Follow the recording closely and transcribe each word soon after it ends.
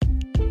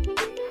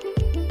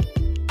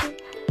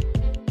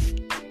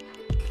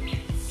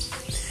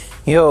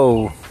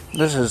Yo,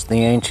 this is the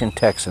Ancient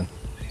Texan.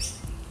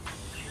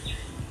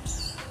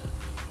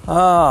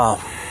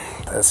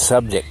 The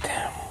subject.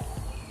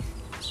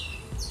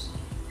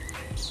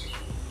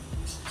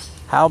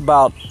 How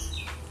about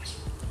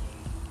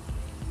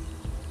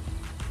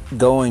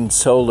going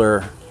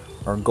solar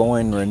or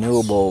going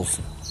renewables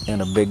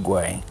in a big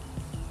way?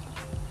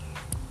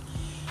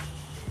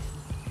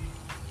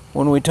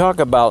 When we talk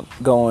about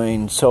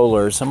going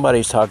solar,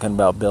 somebody's talking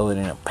about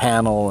building a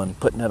panel and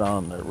putting it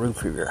on the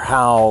roof of your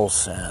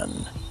house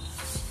and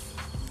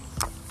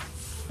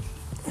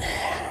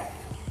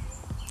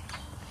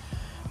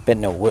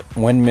putting a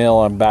windmill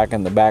on back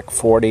in the back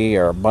 40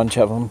 or a bunch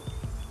of them.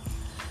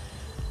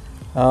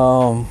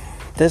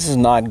 This is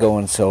not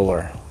going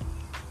solar.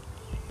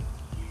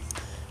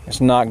 It's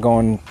not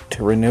going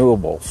to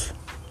renewables.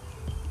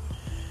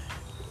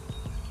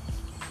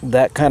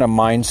 That kind of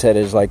mindset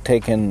is like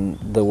taking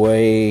the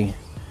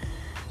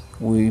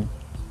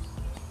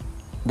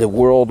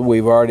world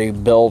we've already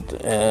built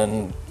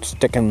and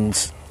sticking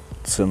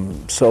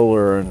some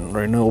solar and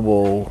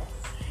renewable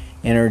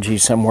energy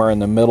somewhere in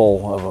the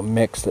middle of a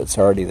mix that's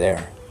already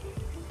there.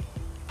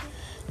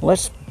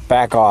 Let's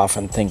back off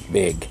and think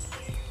big.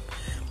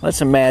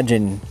 Let's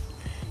imagine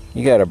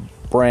you got a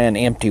brand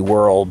empty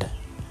world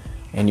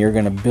and you're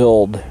going to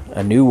build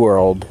a new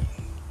world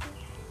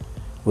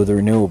with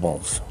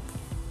renewables.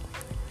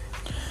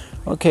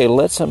 Okay,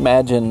 let's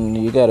imagine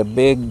you got a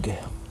big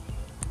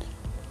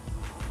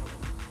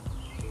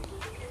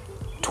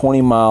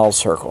 20-mile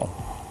circle.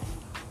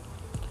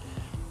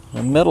 In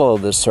the middle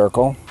of this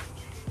circle,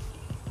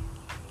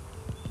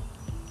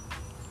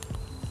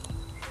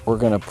 we're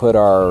going to put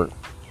our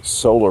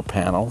solar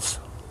panels.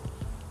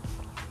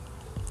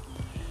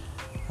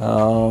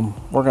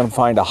 We're going to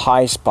find a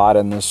high spot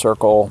in this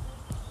circle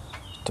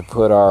to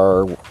put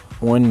our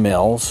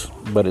windmills,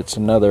 but it's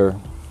another,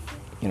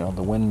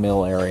 the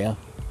windmill area.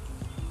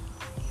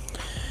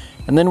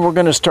 And then we're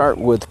going to start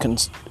with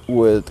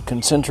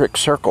concentric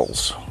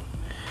circles.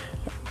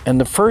 And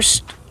the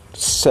first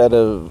set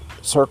of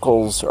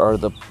circles are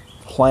the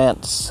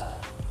plants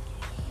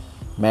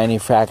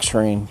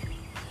manufacturing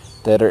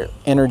that are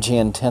energy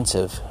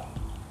intensive.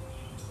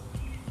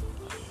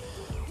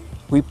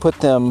 We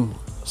put them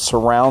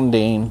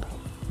surrounding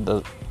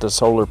the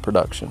solar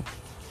production.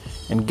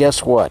 And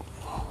guess what?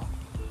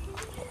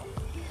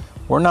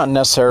 We're not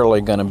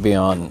necessarily going to be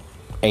on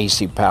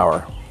AC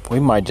power. We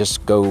might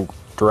just go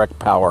direct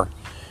power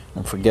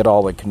and forget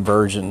all the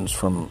conversions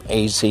from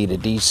AC to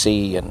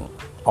DC and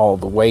all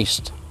the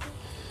waste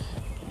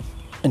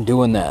and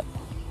doing that.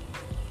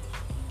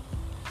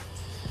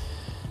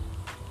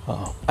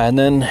 And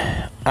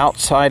then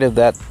outside of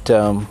that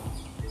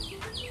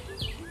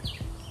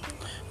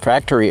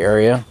factory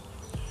area,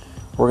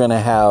 we're going to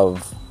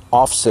have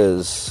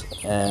offices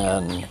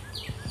and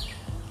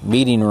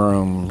meeting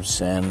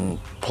rooms and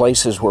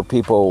places where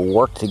people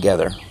work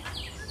together.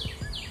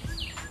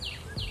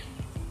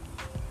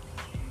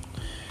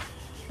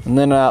 And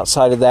then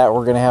outside of that,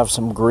 we're going to have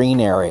some green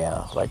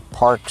area, like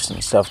parks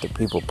and stuff that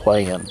people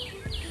play in. And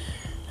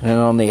then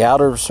on the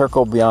outer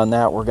circle beyond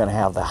that, we're going to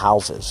have the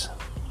houses.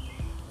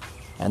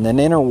 And then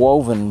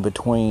interwoven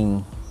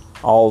between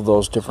all of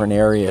those different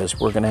areas,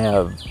 we're going to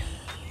have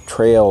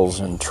trails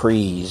and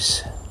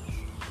trees.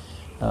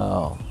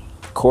 Of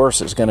course,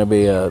 it's going to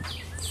be a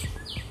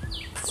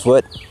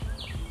foot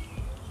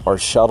or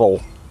shuttle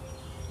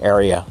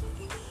area.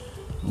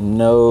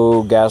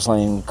 No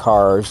gasoline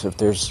cars. If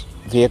there's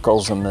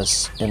vehicles in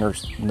this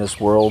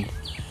world,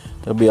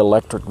 there'll be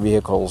electric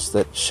vehicles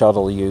that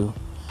shuttle you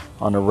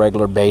on a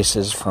regular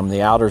basis from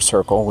the outer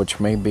circle, which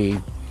may be,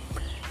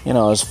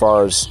 as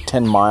far as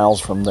 10 miles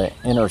from the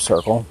inner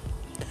circle.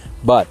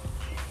 But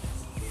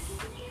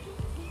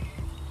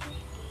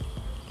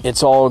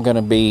it's all going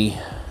to be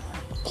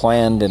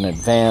planned in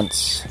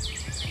advance,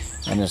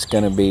 and it's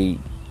going to be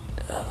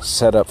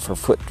set up for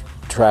foot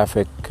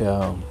traffic.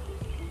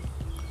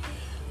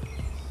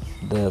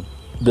 The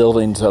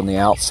buildings on the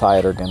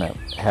outside are going to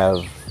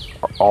have,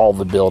 all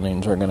the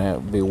buildings are going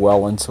to be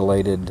well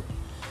insulated.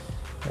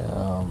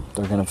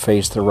 They're going to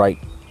face the right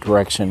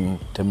direction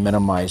to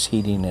minimize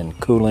heating and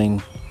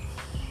cooling.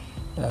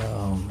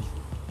 They're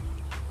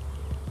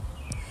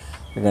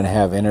going to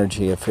have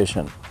energy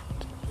efficient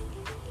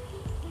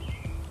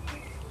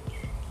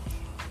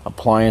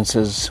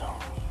appliances.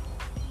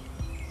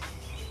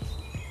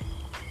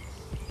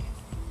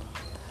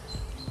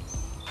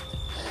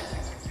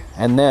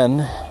 And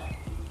then,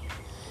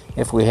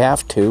 if we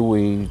have to,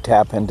 we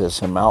tap into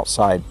some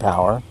outside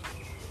power.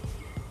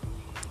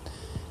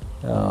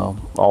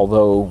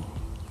 Although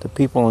the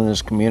people in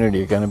this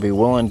community are going to be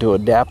willing to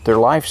adapt their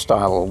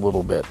lifestyle a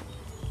little bit.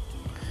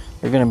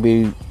 They're going to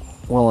be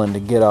willing to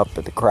get up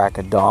at the crack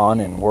of dawn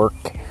and work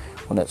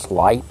when it's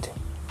light.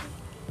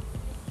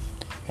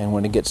 And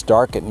when it gets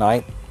dark at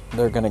night,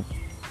 they're going to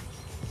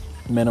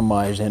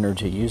minimize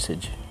energy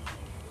usage.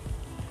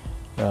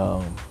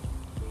 They're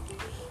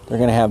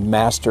going to have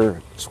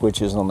master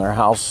switches on their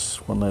house.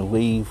 When they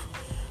leave,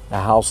 the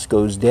house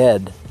goes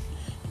dead,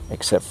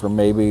 except for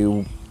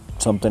maybe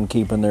something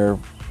keeping their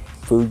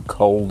food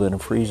cold in a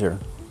freezer.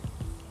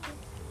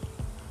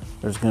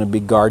 There's going to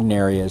be garden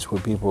areas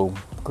where people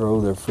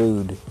grow their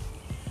food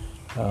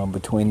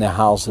between the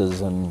houses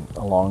and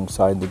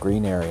alongside the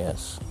green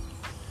areas.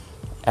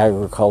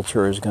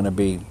 Agriculture is going to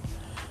be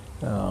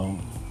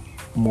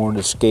more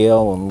to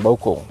scale and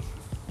local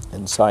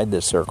inside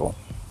this circle.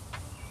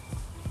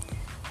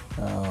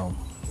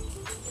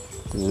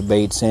 There's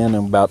debates in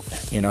about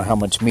how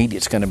much meat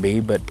it's going to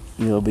be, but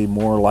it'll be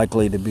more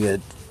likely to be a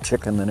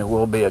chicken than it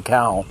will be a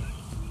cow.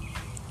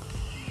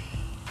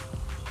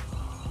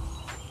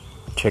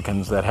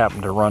 Chickens that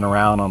happen to run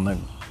around on the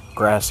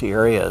grassy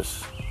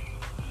areas.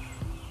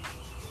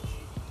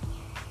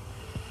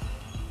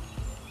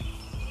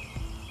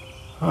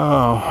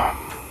 I'm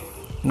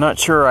not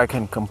sure I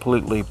can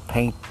completely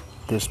paint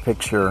this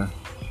picture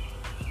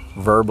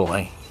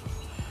verbally,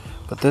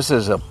 but this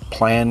is a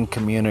planned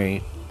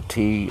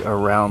community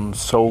around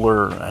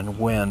solar and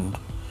wind,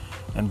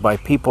 and by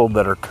people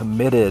that are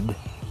committed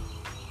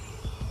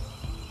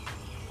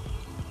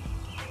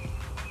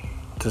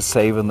to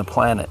saving the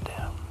planet.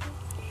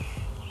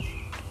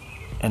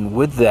 And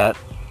with that,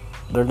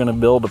 they're going to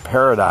build a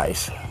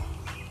paradise.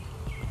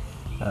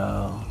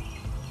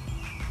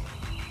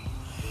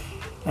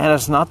 And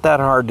it's not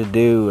that hard to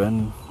do.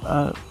 And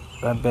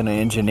I've been an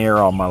engineer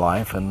all my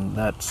life, and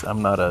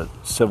I'm not a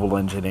civil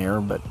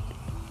engineer, but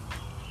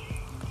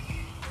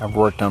I've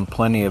worked on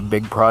plenty of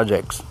big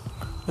projects.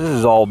 This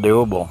is all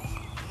doable.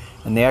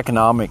 And the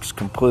economics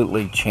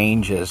completely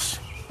changes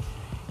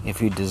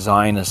if you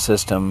design a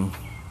system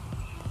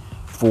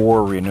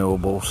for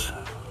renewables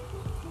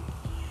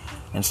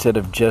instead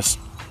of just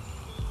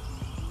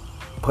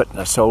putting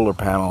a solar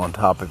panel on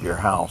top of your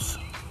house.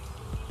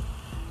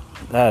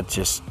 That's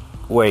just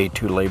way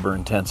too labor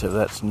intensive.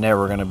 That's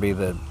never going to be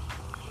the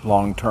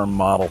long-term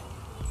model.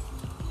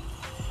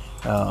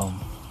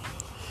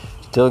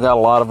 Still got a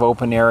lot of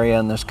open area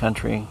in this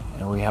country,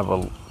 and we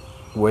have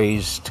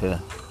ways to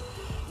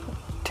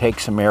take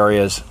some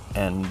areas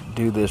and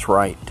do this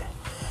right.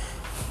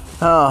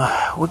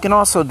 We can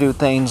also do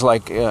things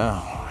like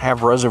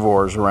have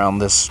reservoirs around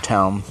this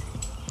town.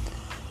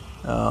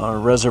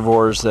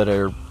 Reservoirs that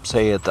are,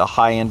 say, at the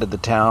high end of the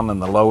town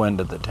and the low end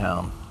of the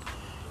town.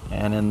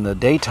 And in the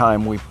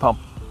daytime, we pump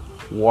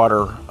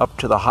water up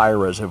to the high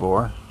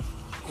reservoir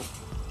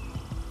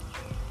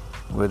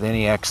with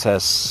any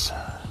excess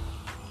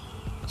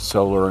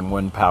solar and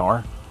wind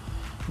power.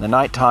 In the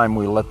nighttime,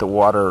 we let the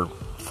water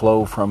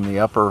flow from the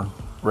upper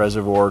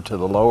reservoir to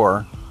the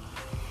lower,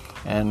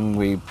 and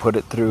we put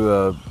it through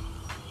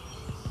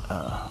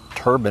a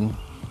turbine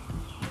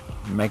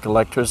and make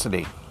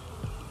electricity.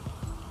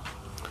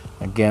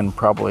 Again,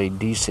 probably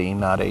DC,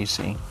 not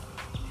AC.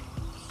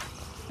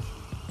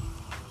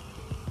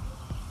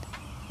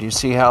 Do you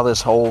see how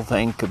this whole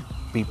thing could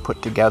be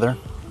put together?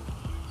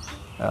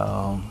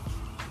 The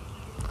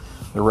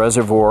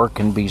reservoir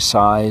can be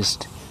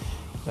sized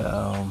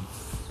to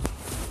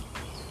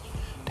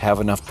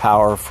have enough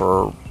power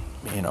for,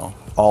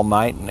 all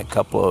night and a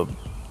couple of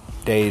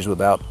days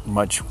without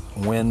much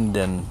wind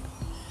and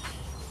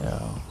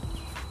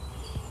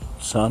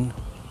sun.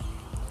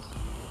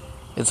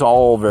 It's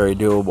all very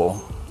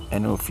doable.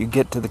 And if you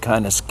get to the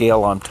kind of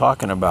scale I'm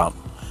talking about,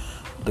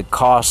 the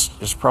cost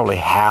is probably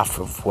half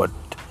of what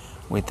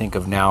we think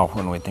of now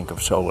when we think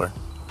of solar.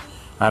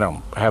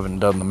 I haven't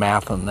done the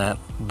math on that,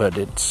 but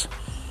it's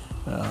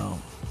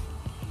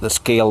the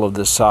scale of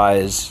the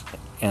size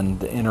and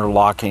the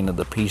interlocking of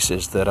the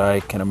pieces that I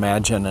can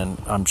imagine,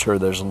 and I'm sure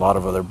there's a lot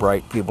of other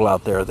bright people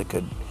out there that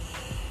could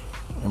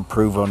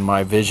improve on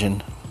my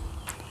vision.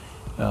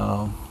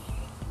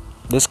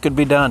 This could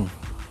be done.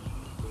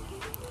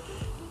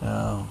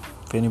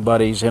 If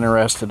anybody's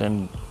interested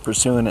in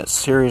pursuing it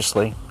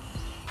seriously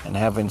and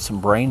having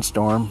some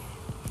brainstorm,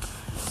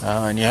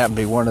 and you happen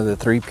to be one of the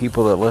 3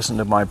 people that listen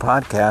to my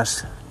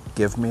podcast,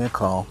 give me a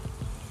call.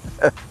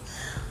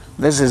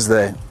 This is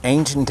the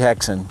Ancient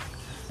Texan,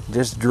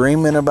 just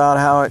dreaming about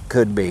how it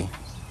could be.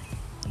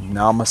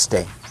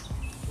 Namaste.